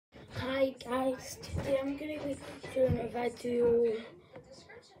Hi guys, today I'm going to be doing a video.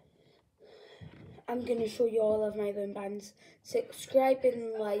 I'm going to show you all of my loom bands. Subscribe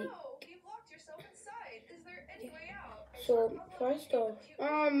and like. So first off,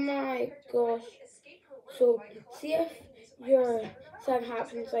 oh my gosh. So see if your thing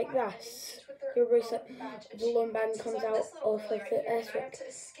happens like this. Your bracelet, the loom band comes out off of the S-hook.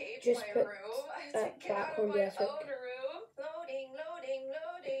 Just put it back on the S-hook.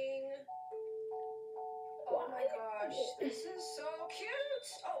 Oh my gosh, this is so cute.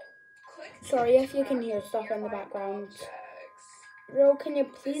 Oh, click. Sorry if you can hear stuff in the background. Bro, can you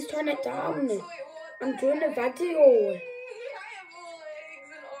please turn it down? I'm doing a video. I have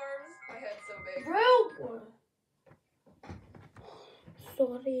legs and arms. My head's so big. Bro!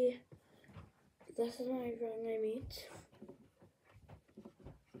 Sorry. This is my ring I made.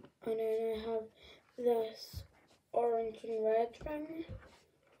 And then I have this orange and red ring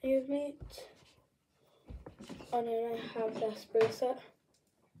I've made. And then I have this bracelet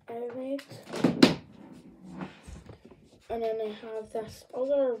I've made. And then I have this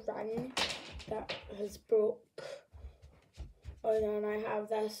other ring that has broke. And then I have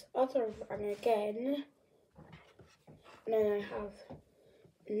this other ring again. And then I have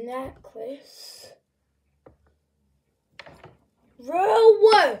necklace.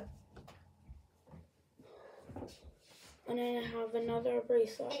 Row! And then I have another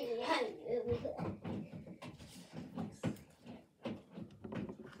bracelet.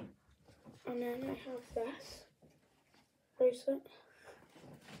 And then I have this bracelet.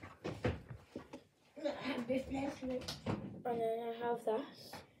 And then I have this.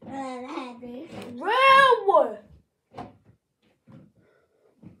 Row!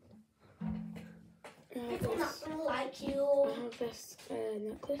 People not gonna like you. I have this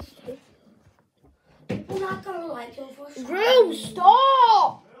necklace too. People not gonna like you for sure. Drew,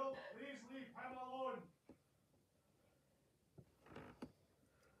 stop! Please leave Pamela alone.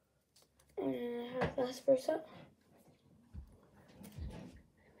 And then I have this bracelet.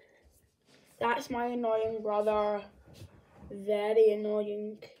 That's my annoying brother. Very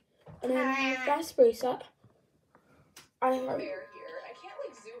annoying. And then I have this bracelet. I have, Here. I can't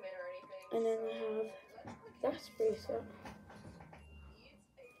like zoom in or anything. and then I have this bracelet.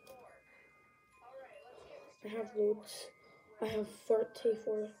 I have loads. I have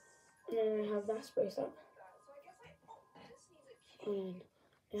 34. And then I have this bracelet. And then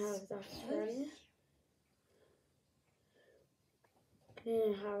I have this ring. And then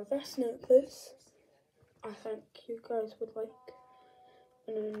I have this necklace. I think you guys would like.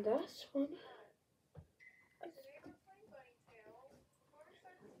 And then this one.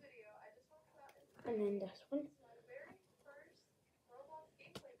 And then this one.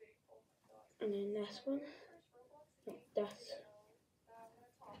 And then this one. No, this.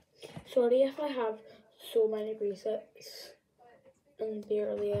 Sorry if I have so many bracelets and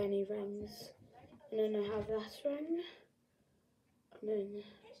barely any rings. And then I have this ring. And then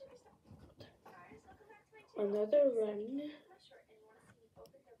another ring.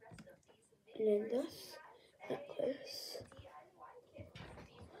 And then this necklace.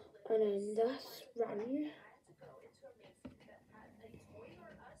 And then this ring.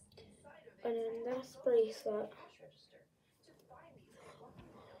 And then this bracelet.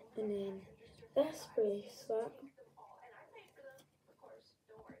 And then this bracelet.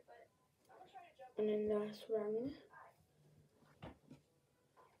 And then this ring.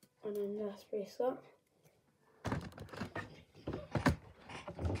 And then this bracelet.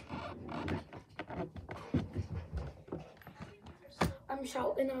 I'm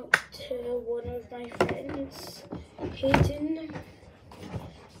shouting out to one of my friends, Hayden.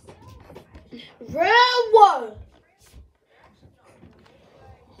 Row!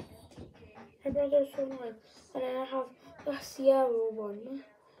 My brother's so annoying. And then I have this yellow one.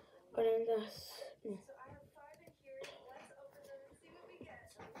 And then this. No.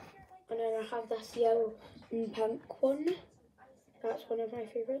 And then I have this yellow and pink one. That's one of my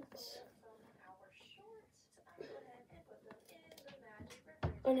favourites.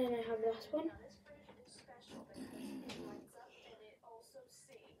 And then I have this one.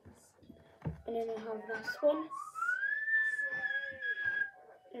 And then I have this one.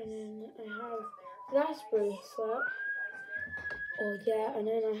 And then I have this bracelet. Oh yeah, and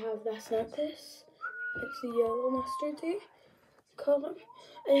then I have this necklace. It's the yellow mustardy colour.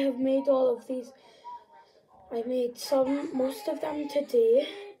 I have made all of these. I made most of them today.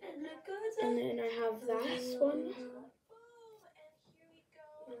 And then I have this one.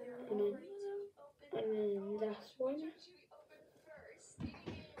 And then this one.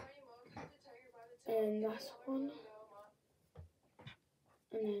 And this one.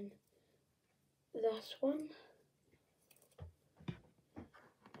 And then this one,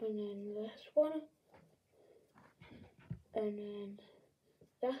 and then this one, and then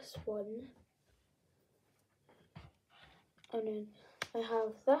this one, and then I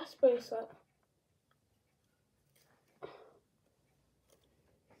have this bracelet,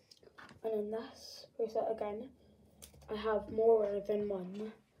 and then this bracelet again. I have more than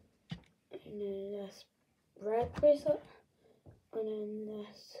one, and then this red bracelet, and then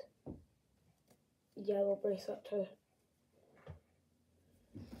this yellow bracelet too.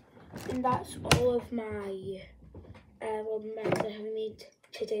 And that's all of my ornaments I have made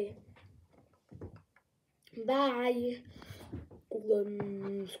today. Bye,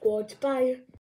 Squad. Bye.